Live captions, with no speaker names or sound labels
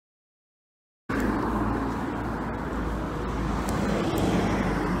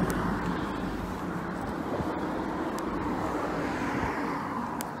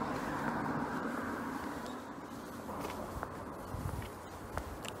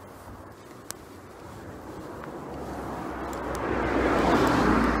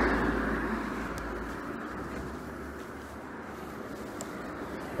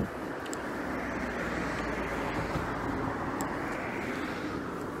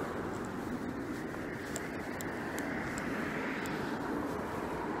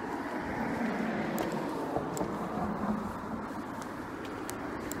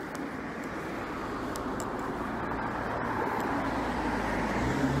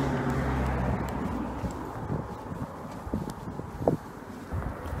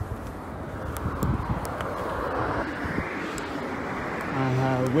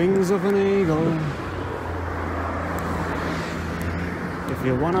wings of an eagle. If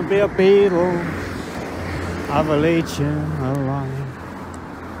you wanna be a beetle, I will eat you alive.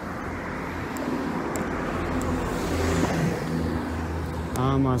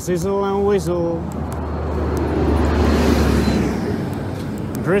 I'm a sizzle and whistle.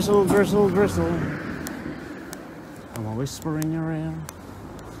 Drizzle, drizzle, drizzle. I'm a whisper in your ear.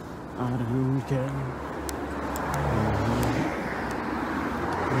 I don't care.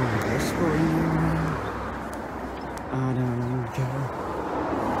 I'm a whisper in your ear. I don't care.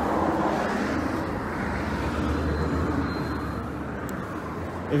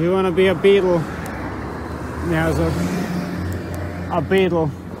 If you want to be a beetle, now's a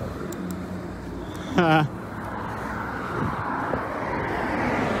beetle.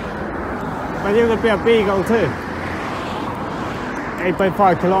 But you could be a beagle too.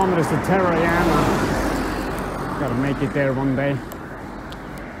 8.5 kilometers to Terrayama. Gotta make it there one day.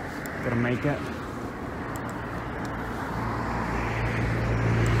 Gotta make it.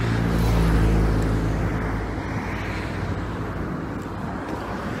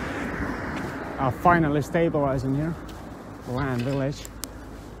 Finally stabilizing here. Land village.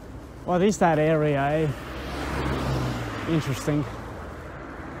 What is that area, eh? Interesting.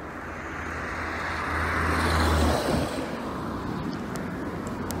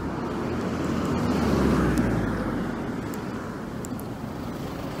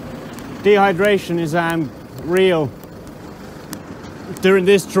 Dehydration is real during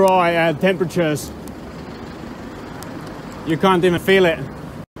these dry temperatures. You can't even feel it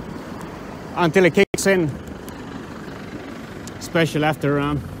until it kicks in, especially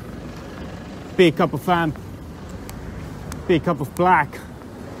after big cup of black.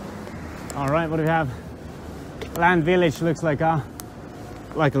 All right, what do we have? Land Village looks like a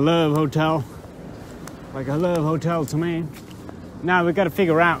love hotel, like a love hotel to me. Now we got to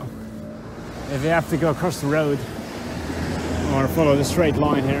figure out if we have to go across the road or follow the straight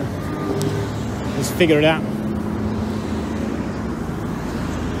line here. Let's figure it out.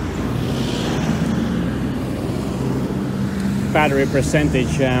 Battery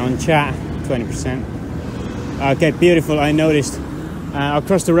percentage on chat, 20%. Okay, beautiful. I noticed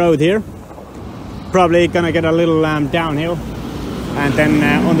across the road here, probably gonna get a little downhill, and then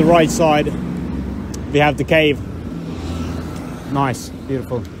on the right side we have the cave. Nice,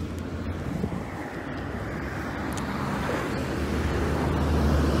 beautiful.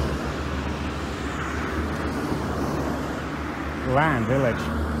 Land Village.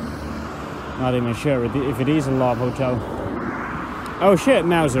 Not even sure if it is a love hotel. Oh shit,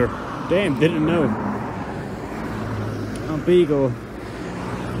 Mauser. Damn, didn't know. A beagle.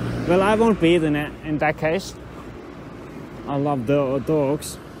 Well, I won't be in it in that case. I love the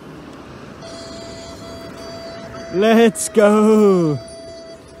dogs. Let's go!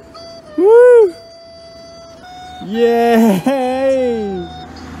 Woo! Yay!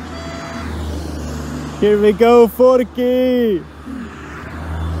 Here we go, Forky!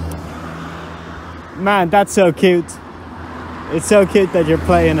 Man, that's so cute. It's so cute that you're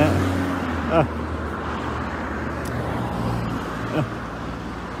playing it.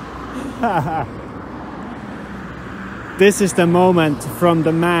 This is the moment from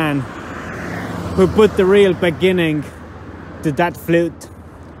the man who put the real beginning to that flute.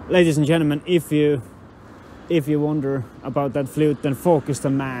 Ladies and gentlemen, if you wonder about that flute, then Folk is the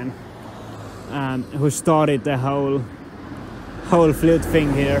man who started the whole flute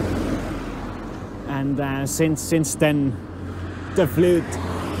thing here. And since then, the flute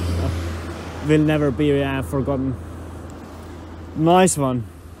will never be forgotten. Nice one.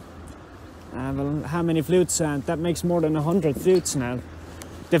 Well, how many flutes? That makes more than 100 flutes now.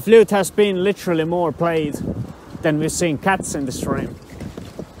 The flute has been literally more played than we've seen cats in the stream.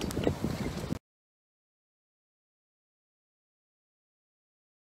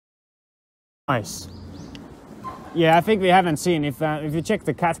 Nice. Yeah, I think we haven't seen, if you check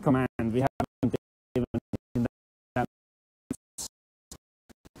the cat command, we haven't even seen that.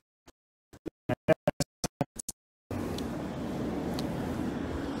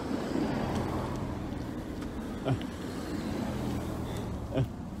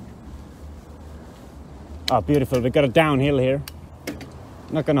 Oh, beautiful. We got a downhill here.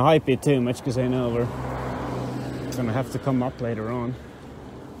 Not gonna hype it too much because I know we're gonna have to come up later on.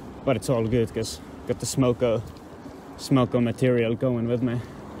 But it's all good because got the smoko material going with me.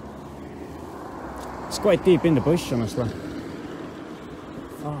 It's quite deep in the bush, honestly.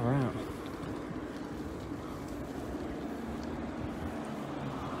 Far out.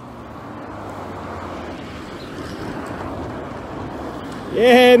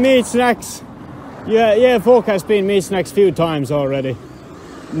 Yeah, meat snacks. Yeah, Folk has been meat snacks few times already.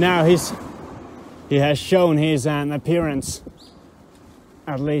 now he has shown his appearance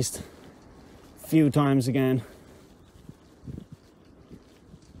at least a few times again.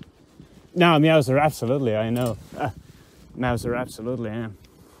 No, Meowser, absolutely, I know. Meowser, absolutely, yeah.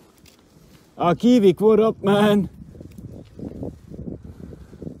 Oh, Kivik, what up, man?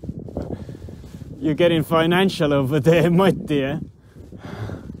 You're getting financial over there, Matti, yeah?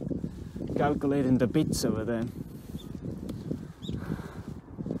 Calculating the bits over there.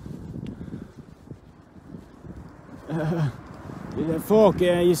 Folk,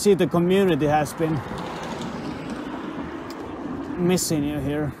 yeah, you see the community has been missing you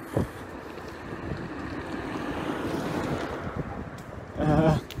here.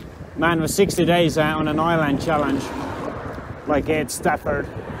 Man was 60 days on an island challenge, like Ed Stafford.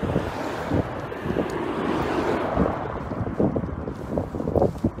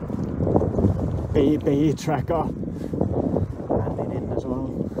 PE tracker. Landing in as well.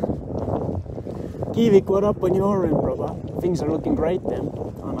 Kivik, what up on your end, brother? Things are looking great then.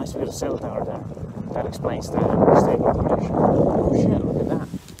 Oh, nice little cell tower there. That explains the stable condition. Oh shit, look at that.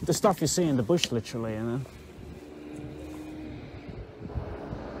 The stuff you see in the bush, literally, you know.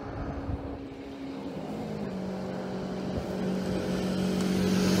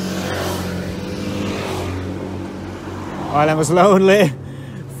 Island was lonely.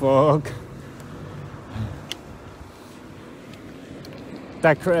 Fuck.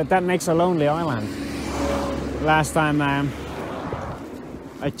 That makes a lonely island. Last time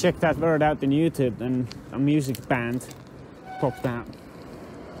I checked that word out on YouTube and a music band popped out.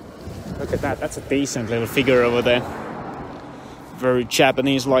 Look at that, that's a decent little figure over there. Very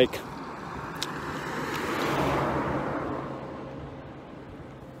Japanese-like.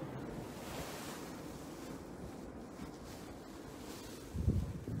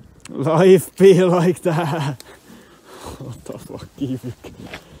 Life be like that. What the fuck, Kivik?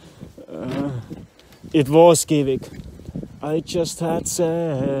 It was Kivik. I just had sex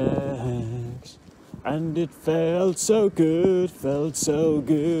and it felt so good, felt so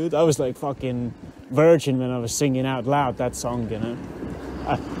good. I was like fucking virgin when I was singing out loud that song, you know.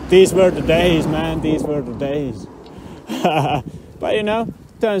 These were the days, man, these were the days. But you know,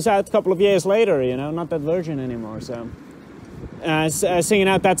 turns out a couple of years later, you know, not that virgin anymore, so. Singing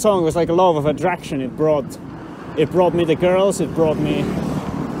out that song was like a law of attraction. It brought me the girls, it brought me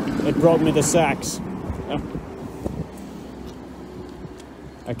the sex.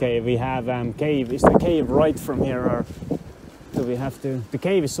 Okay, we have cave. Is the cave right from here, or do we have to? The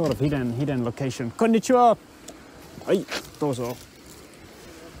cave is sort of hidden location. Konnichiwa. Ai, dozo.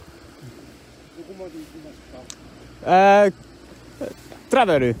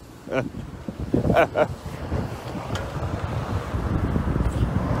 Traveru.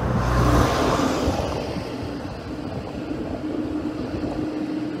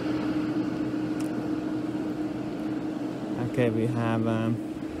 Okay, we have.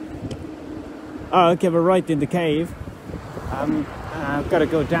 Oh, okay, we're right in the cave. I've got to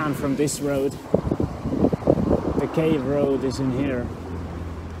go down from this road. The cave road is in here.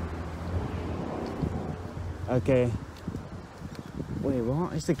 Okay. Wait,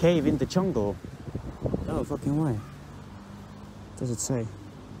 what? Is the cave in the jungle? No fucking way. Does it say?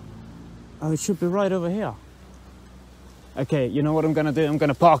 Oh, it should be right over here. Okay, you know what I'm gonna do? I'm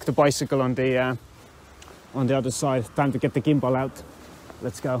gonna park the bicycle on the other side. Time to get the gimbal out.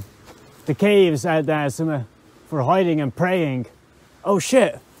 Let's go. The caves are for hiding and praying. Oh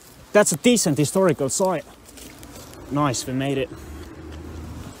shit, that's a decent historical site. Nice, we made it.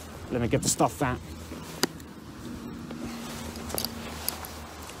 Let me get the stuff out.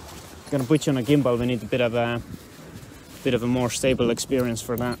 Gonna put you on a gimbal. We need a bit of a more stable experience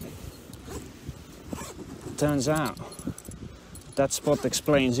for that. Turns out that spot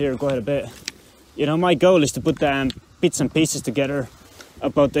explains here quite a bit. You know, my goal is to put bits and pieces together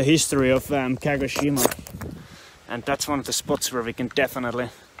about the history of Kagoshima, and that's one of the spots where we can definitely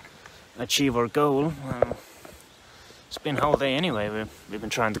achieve our goal. It's been a whole day anyway. We've been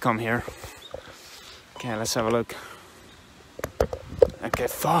trying to come here. Okay, let's have a look. Okay,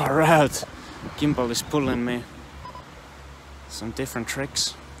 far out. Gimbal is pulling me. Some different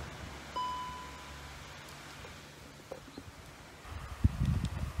tricks.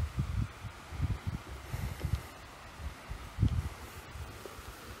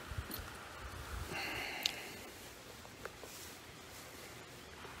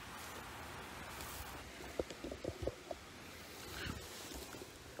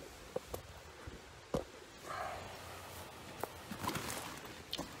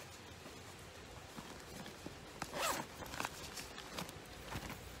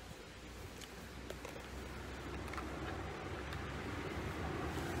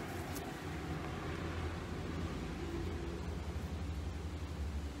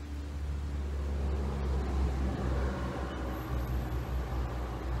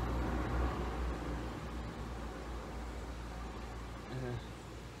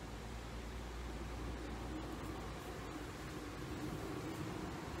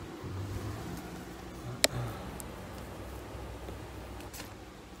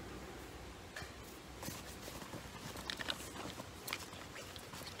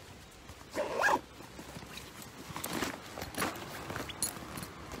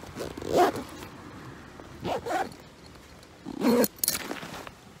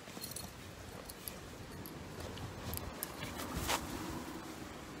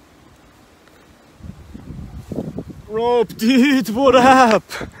 Rob, dude, what up?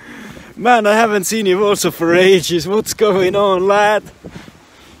 Man, I haven't seen you also for ages. What's going on, lad?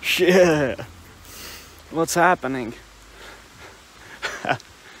 Shit. What's happening?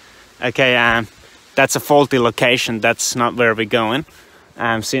 Okay, that's a faulty location. That's not where we're going.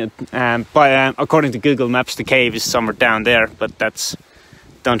 But according to Google Maps, the cave is somewhere down there. But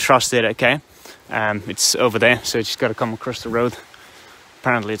don't trust it. Okay, it's over there. So you just got to come across the road.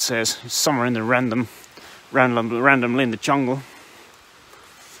 Apparently, it says it's somewhere in the randomly in the jungle.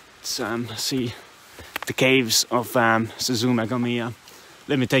 Let's see the caves of Suzume Gamiya.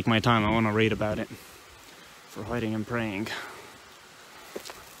 Let me take my time. I want to read about it. For hiding and praying.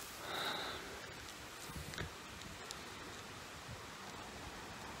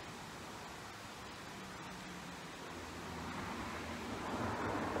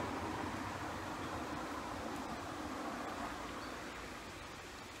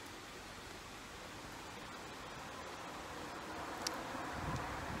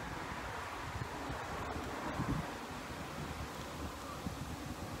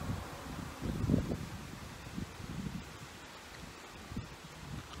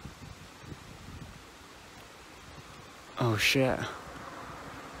 Oh shit.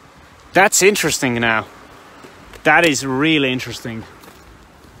 That's interesting now. That is really interesting.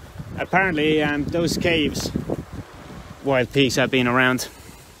 Apparently those caves, wild pigs have been around.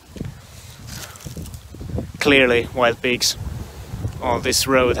 Clearly wild pigs. All this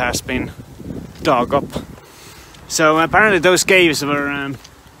road has been dug up. So apparently those caves were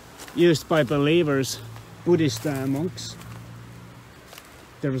used by believers, Buddhist monks.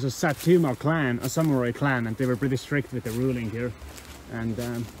 There was a Satsuma clan, a samurai clan, and they were pretty strict with the ruling here. And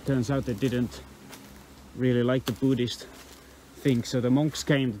turns out they didn't really like the Buddhist thing. So the monks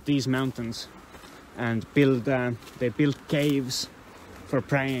came to these mountains and they built caves for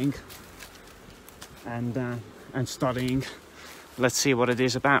praying and studying. Let's see what it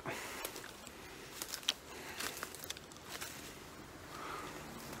is about.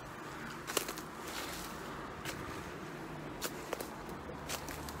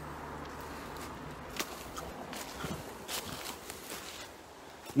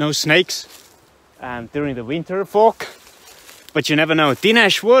 No snakes during the winter, folk. But you never know.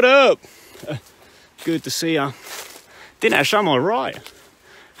 Dinesh, what up? Good to see ya. Dinesh, I'm alright.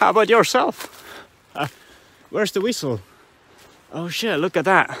 How about yourself? Where's the whistle? Oh shit, look at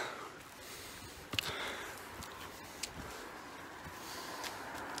that.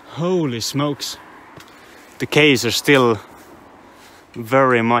 Holy smokes. The caves are still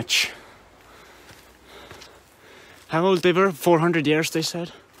very much... How old they were? 400 years, they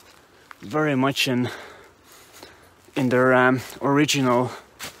said. Very much in their original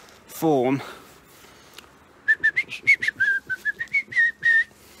form.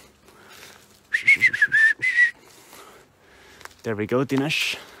 There we go,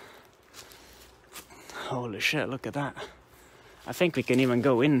 Dinesh. Holy shit, look at that. I think we can even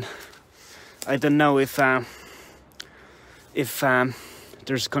go in. I don't know if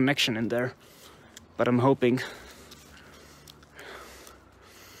there's a connection in there, but I'm hoping.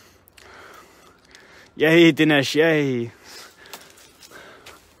 Yay, Dinesh, yay.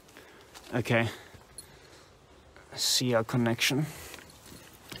 Okay. See our connection.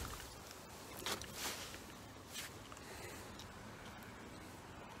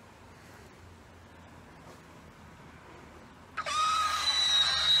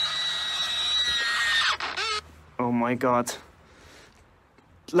 Oh my god.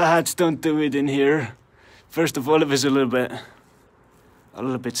 Lads, don't do it in here. First of all, it was a little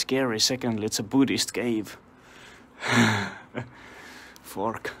bit scary. Secondly, it's a Buddhist cave.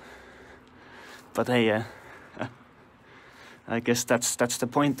 Fork. But hey, I guess that's the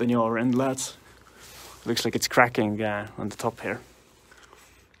point on your end, lads. Looks like it's cracking on the top here.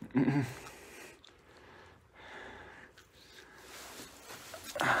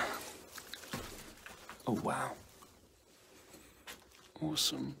 Oh wow.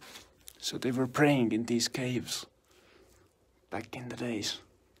 Awesome. So they were praying in these caves back in the days.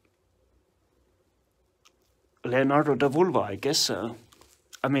 Leonardo da Vulva, I guess so.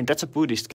 I mean, that's a Buddhist